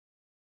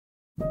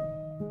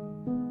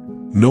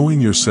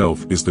Knowing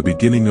yourself is the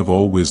beginning of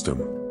all wisdom.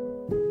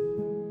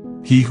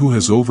 He who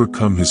has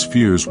overcome his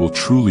fears will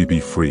truly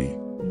be free.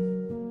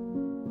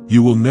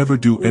 You will never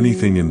do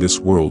anything in this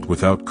world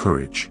without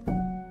courage.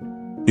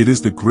 It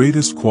is the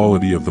greatest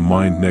quality of the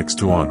mind next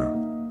to honor.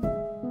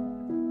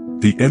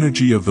 The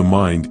energy of the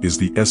mind is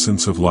the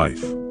essence of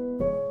life.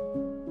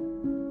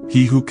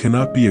 He who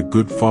cannot be a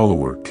good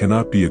follower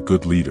cannot be a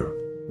good leader.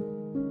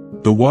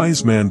 The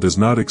wise man does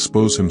not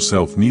expose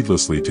himself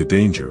needlessly to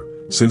danger,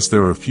 since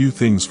there are few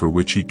things for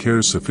which he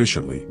cares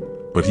sufficiently,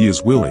 but he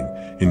is willing,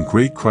 in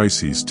great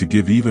crises, to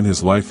give even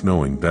his life,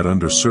 knowing that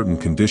under certain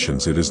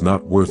conditions it is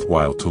not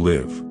worthwhile to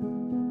live.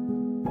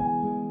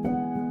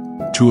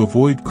 To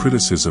avoid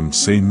criticism,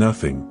 say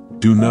nothing,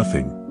 do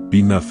nothing,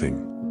 be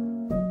nothing.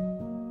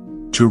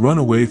 To run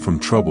away from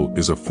trouble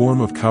is a form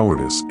of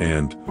cowardice,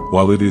 and,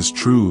 while it is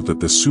true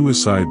that the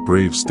suicide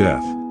braves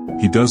death,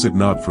 he does it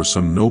not for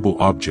some noble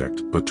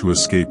object but to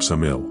escape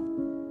some ill.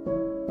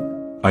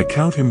 I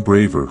count him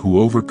braver who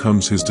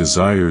overcomes his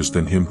desires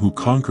than him who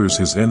conquers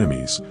his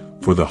enemies,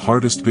 for the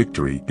hardest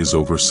victory is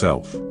over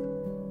self.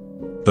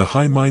 The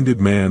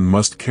high-minded man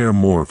must care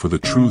more for the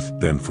truth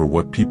than for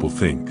what people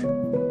think.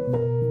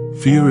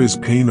 Fear is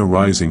pain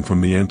arising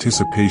from the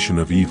anticipation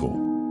of evil.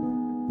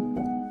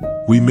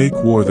 We make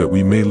war that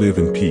we may live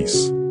in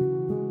peace.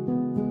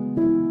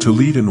 To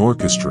lead an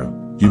orchestra,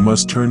 you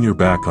must turn your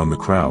back on the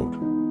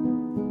crowd.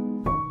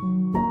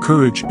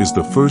 Courage is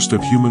the first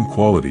of human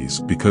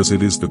qualities because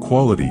it is the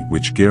quality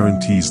which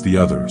guarantees the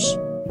others.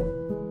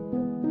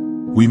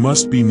 We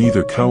must be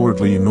neither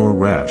cowardly nor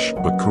rash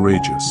but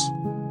courageous.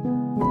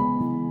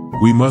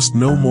 We must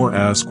no more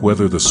ask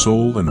whether the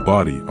soul and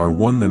body are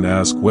one than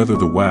ask whether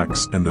the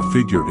wax and the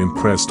figure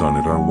impressed on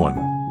it are one.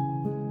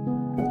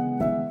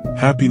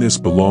 Happiness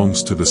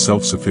belongs to the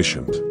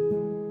self-sufficient.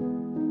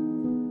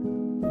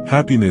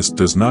 Happiness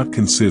does not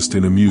consist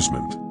in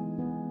amusement.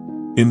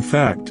 In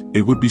fact,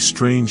 it would be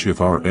strange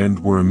if our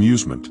end were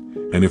amusement,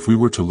 and if we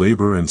were to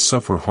labor and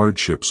suffer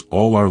hardships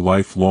all our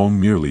life long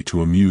merely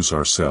to amuse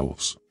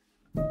ourselves.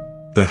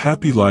 The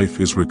happy life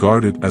is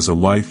regarded as a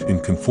life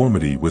in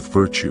conformity with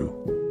virtue.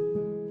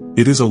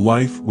 It is a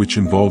life which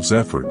involves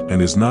effort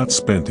and is not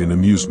spent in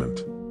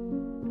amusement.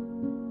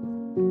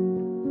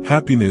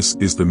 Happiness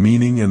is the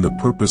meaning and the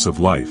purpose of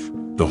life,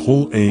 the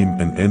whole aim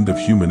and end of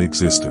human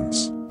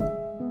existence.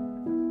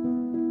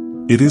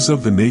 It is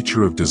of the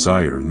nature of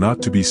desire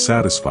not to be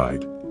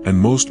satisfied, and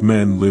most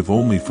men live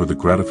only for the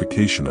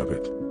gratification of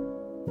it.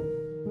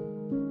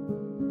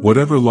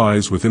 Whatever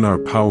lies within our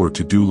power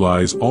to do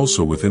lies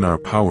also within our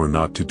power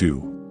not to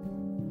do.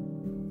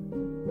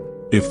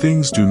 If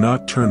things do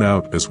not turn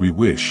out as we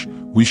wish,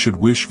 we should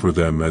wish for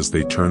them as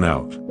they turn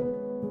out.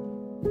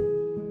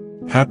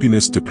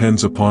 Happiness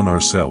depends upon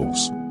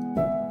ourselves.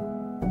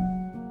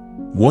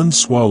 One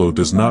swallow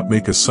does not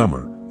make a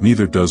summer,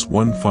 neither does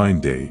one fine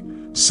day.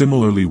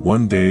 Similarly,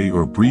 one day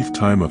or brief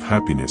time of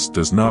happiness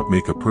does not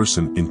make a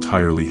person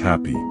entirely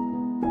happy.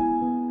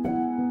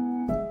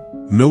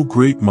 No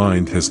great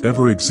mind has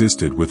ever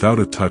existed without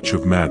a touch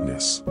of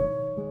madness.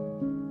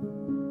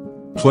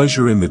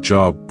 Pleasure in the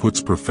job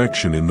puts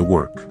perfection in the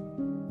work.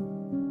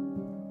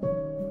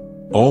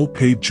 All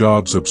paid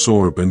jobs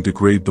absorb and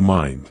degrade the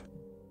mind.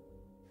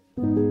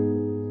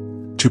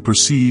 To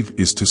perceive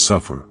is to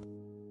suffer.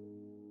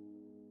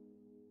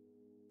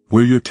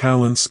 Where your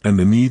talents and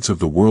the needs of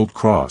the world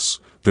cross,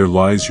 there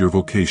lies your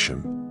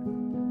vocation.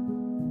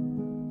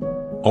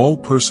 All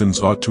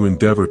persons ought to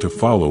endeavor to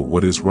follow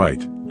what is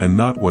right, and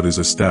not what is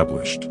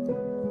established.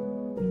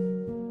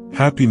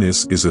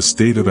 Happiness is a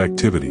state of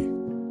activity.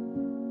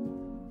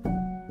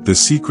 The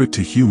secret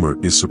to humor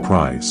is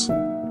surprise.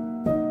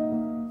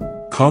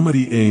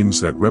 Comedy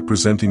aims at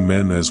representing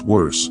men as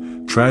worse,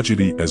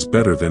 tragedy as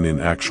better than in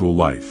actual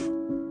life.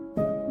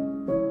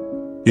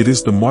 It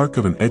is the mark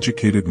of an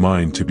educated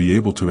mind to be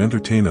able to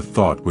entertain a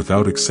thought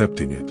without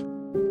accepting it.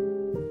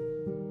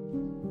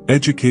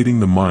 Educating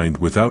the mind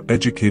without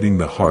educating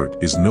the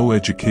heart is no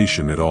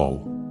education at all.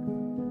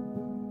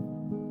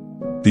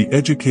 The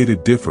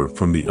educated differ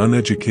from the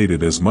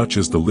uneducated as much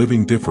as the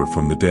living differ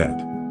from the dead.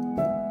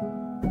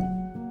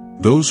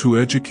 Those who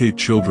educate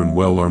children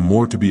well are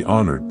more to be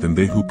honored than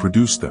they who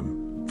produce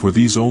them, for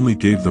these only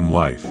gave them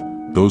life,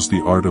 those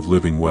the art of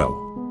living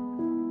well.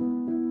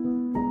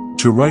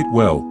 To write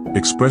well,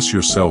 express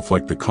yourself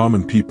like the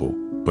common people,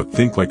 but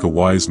think like a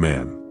wise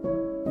man.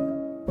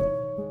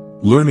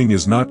 Learning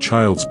is not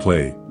child's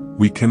play,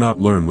 we cannot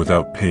learn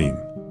without pain.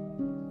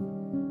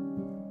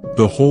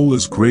 The whole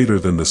is greater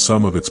than the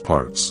sum of its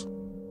parts.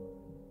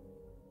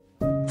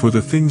 For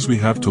the things we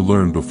have to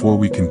learn before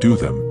we can do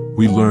them,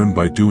 we learn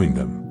by doing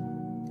them.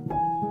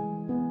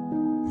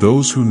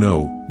 Those who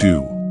know,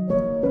 do.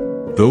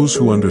 Those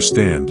who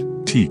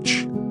understand,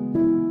 teach.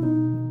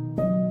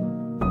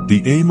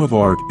 The aim of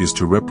art is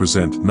to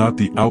represent not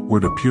the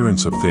outward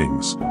appearance of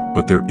things,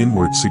 but their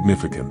inward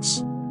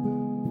significance.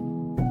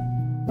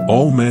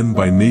 All men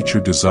by nature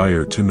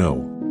desire to know.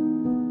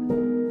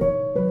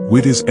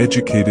 Wit is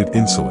educated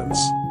insolence.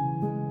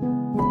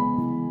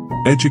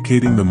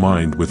 Educating the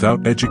mind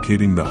without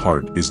educating the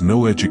heart is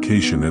no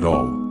education at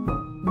all.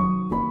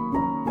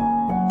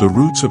 The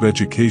roots of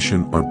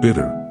education are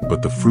bitter,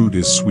 but the fruit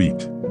is sweet.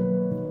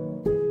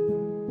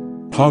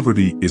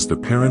 Poverty is the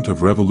parent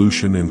of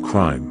revolution and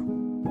crime.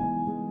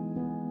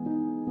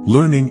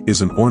 Learning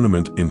is an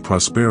ornament in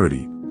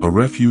prosperity, a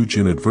refuge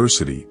in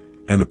adversity,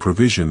 and a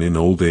provision in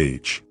old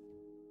age.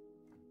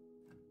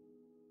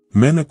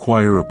 Men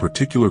acquire a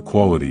particular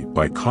quality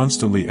by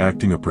constantly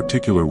acting a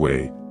particular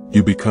way.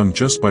 You become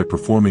just by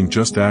performing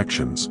just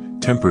actions,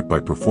 temperate by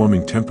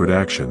performing temperate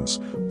actions,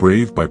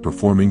 brave by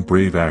performing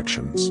brave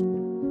actions.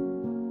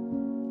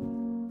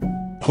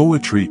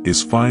 Poetry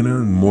is finer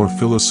and more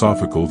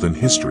philosophical than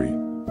history,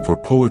 for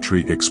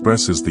poetry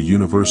expresses the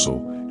universal,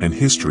 and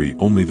history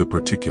only the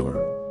particular.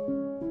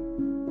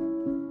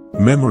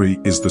 Memory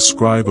is the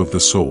scribe of the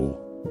soul.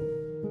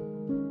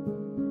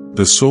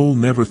 The soul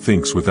never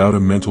thinks without a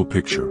mental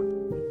picture.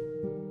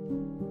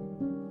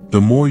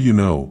 The more you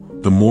know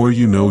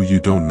you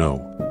don't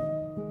know.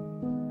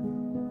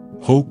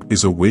 Hope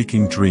is a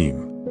waking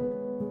dream.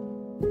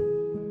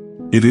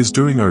 It is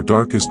during our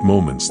darkest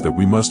moments that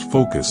we must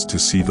focus to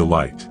see the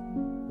light.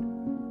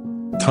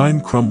 Time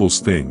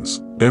crumbles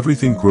things,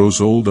 everything grows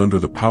old under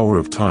the power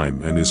of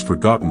time and is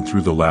forgotten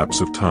through the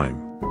lapse of time.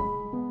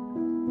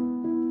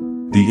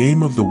 The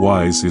aim of the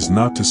wise is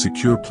not to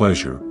secure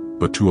pleasure,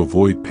 but to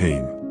avoid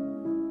pain.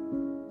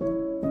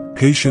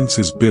 Patience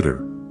is bitter,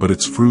 but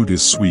its fruit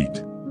is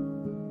sweet.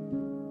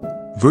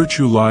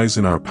 Virtue lies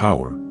in our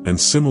power, and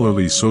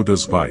similarly so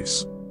does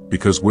vice,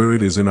 because where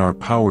it is in our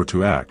power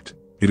to act,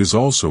 it is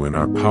also in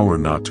our power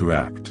not to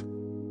act.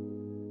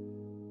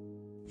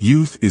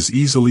 Youth is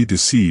easily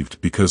deceived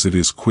because it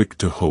is quick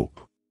to hope.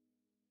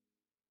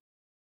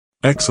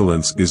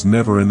 Excellence is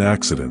never an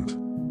accident.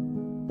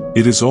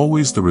 It is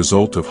always the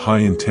result of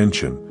high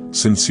intention,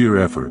 sincere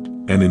effort,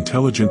 and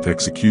intelligent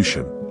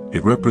execution.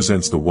 It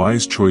represents the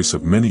wise choice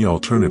of many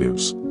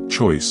alternatives.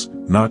 Choice,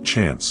 not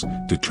chance,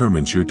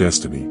 determines your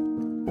destiny.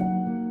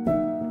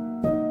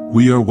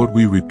 We are what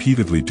we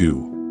repeatedly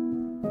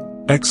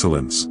do.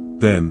 Excellence,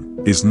 then,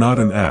 is not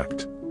an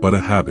act, but a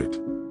habit.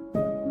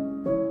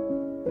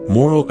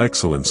 Moral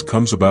excellence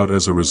comes about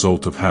as a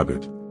result of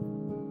habit.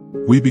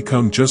 We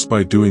become just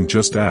by doing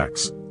just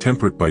acts,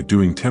 temperate by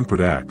doing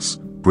temperate acts,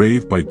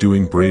 brave by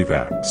doing brave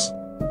acts.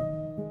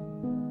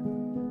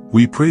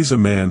 We praise a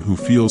man who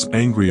feels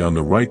angry on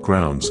the right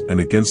grounds and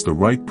against the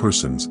right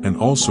persons and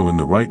also in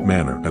the right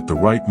manner at the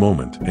right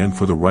moment and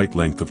for the right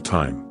length of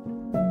time.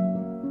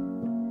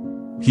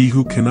 He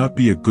who cannot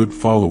be a good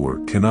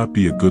follower cannot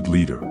be a good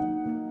leader.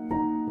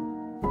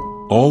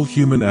 All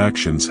human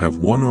actions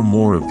have one or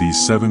more of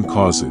these 7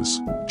 causes: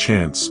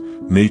 chance,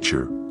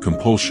 nature,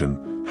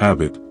 compulsion,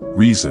 habit,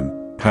 reason,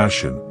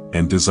 passion,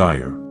 and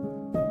desire.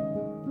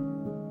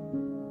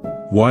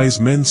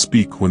 Wise men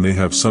speak when they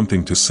have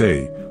something to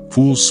say,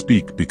 fools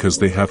speak because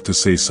they have to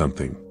say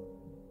something.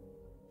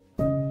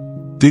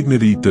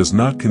 Dignity does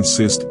not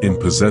consist in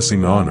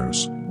possessing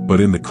honors,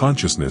 but in the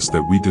consciousness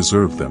that we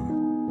deserve them.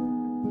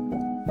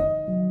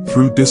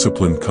 Through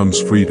discipline comes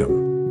freedom.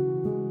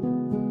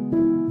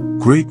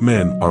 Great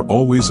men are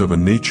always of a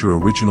nature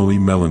originally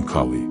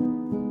melancholy.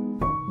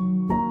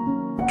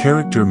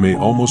 Character may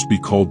almost be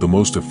called the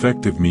most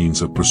effective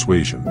means of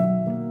persuasion.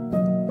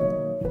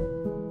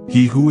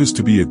 He who is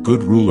to be a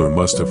good ruler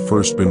must have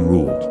first been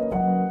ruled.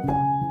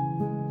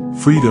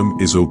 Freedom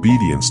is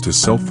obedience to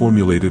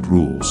self-formulated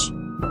rules.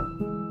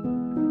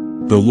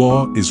 The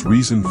law is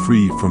reason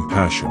free from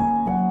passion.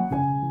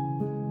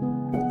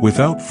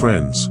 Without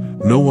friends,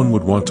 no one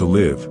would want to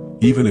live,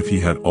 even if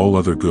he had all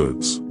other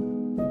goods.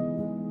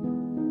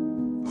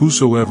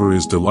 Whosoever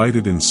is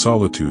delighted in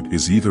solitude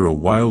is either a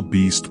wild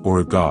beast or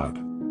a god.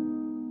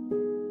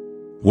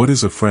 What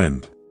is a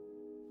friend?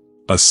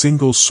 A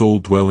single soul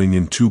dwelling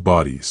in 2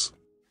 bodies.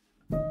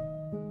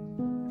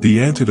 The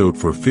antidote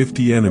for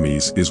 50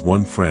 enemies is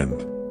 1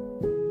 friend.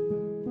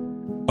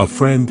 A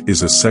friend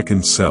is a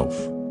second self.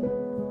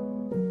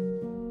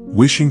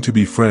 Wishing to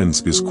be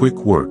friends is quick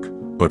work,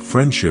 but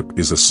friendship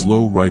is a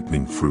slow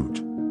ripening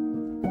fruit.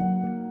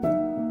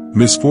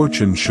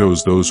 Misfortune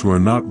shows those who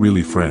are not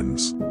really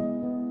friends.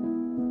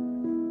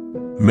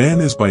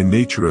 Man is by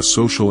nature a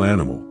social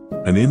animal.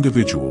 An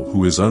individual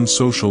who is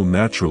unsocial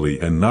naturally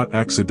and not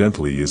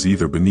accidentally is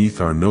either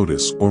beneath our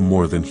notice or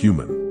more than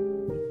human.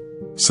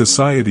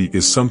 Society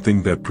is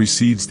something that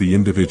precedes the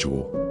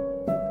individual.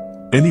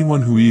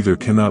 Anyone who either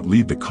cannot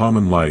lead the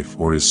common life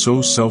or is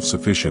so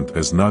self-sufficient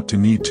as not to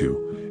need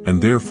to,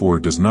 and therefore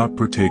does not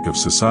partake of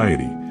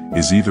society,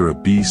 is either a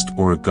beast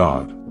or a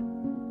god.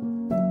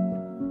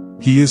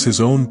 He is his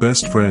own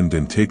best friend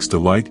and takes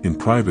delight in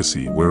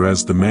privacy,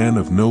 whereas the man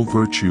of no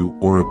virtue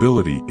or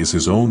ability is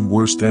his own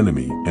worst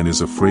enemy and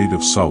is afraid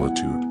of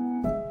solitude.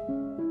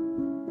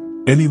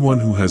 Anyone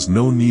who has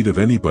no need of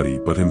anybody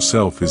but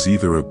himself is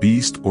either a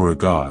beast or a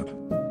god.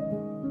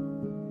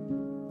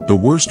 The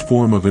worst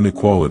form of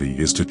inequality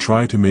is to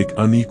try to make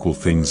unequal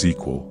things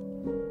equal.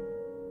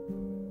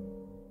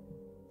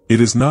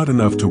 It is not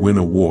enough to win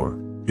a war,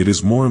 it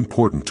is more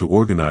important to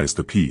organize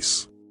the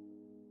peace.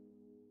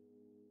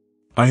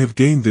 I have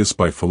gained this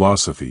by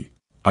philosophy.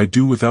 I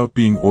do without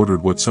being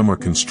ordered what some are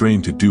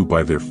constrained to do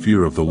by their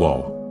fear of the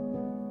law.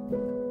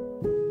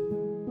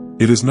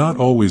 It is not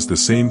always the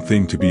same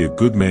thing to be a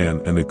good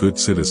man and a good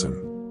citizen.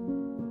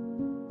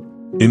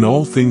 In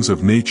all things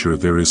of nature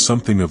there is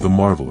something of the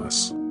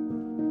marvelous.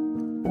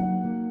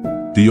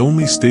 The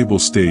only stable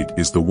state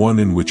is the one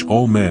in which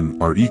all men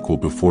are equal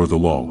before the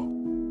law.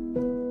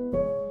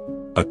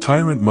 A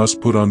tyrant must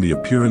put on the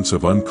appearance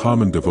of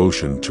uncommon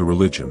devotion to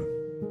religion.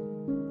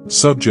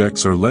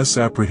 Subjects are less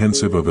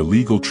apprehensive of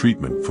illegal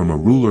treatment from a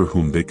ruler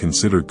whom they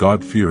consider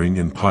God-fearing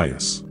and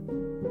pious.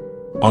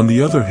 On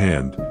the other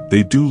hand,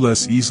 they do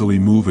less easily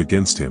move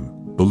against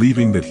him,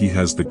 believing that he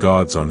has the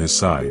gods on his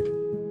side.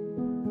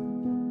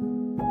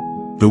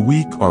 The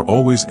weak are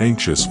always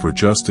anxious for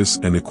justice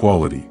and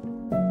equality.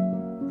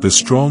 The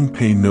strong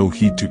pay no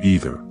heed to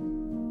either.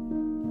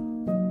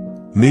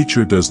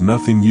 Nature does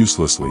nothing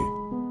uselessly.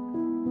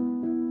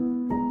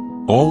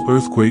 All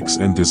earthquakes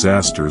and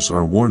disasters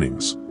are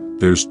warnings.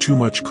 There's too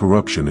much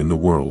corruption in the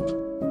world.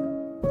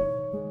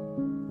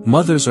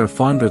 Mothers are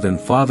fonder than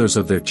fathers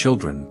of their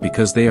children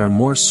because they are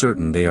more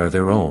certain they are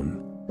their own.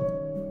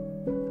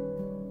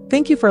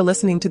 Thank you for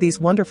listening to these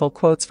wonderful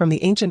quotes from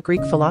the ancient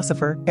Greek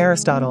philosopher,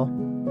 Aristotle.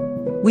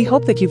 We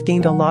hope that you've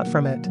gained a lot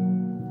from it.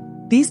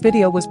 This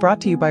video was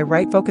brought to you by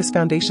Right Focus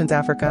Foundations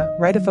Africa,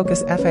 Right of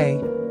Focus FA.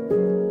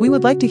 We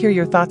would like to hear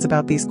your thoughts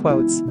about these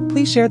quotes.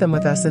 Please share them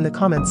with us in the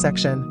comments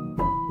section.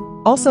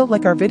 Also,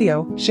 like our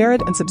video, share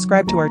it and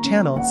subscribe to our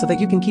channel so that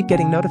you can keep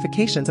getting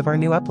notifications of our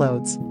new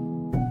uploads.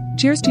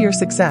 Cheers to your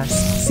success.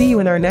 See you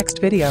in our next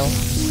video.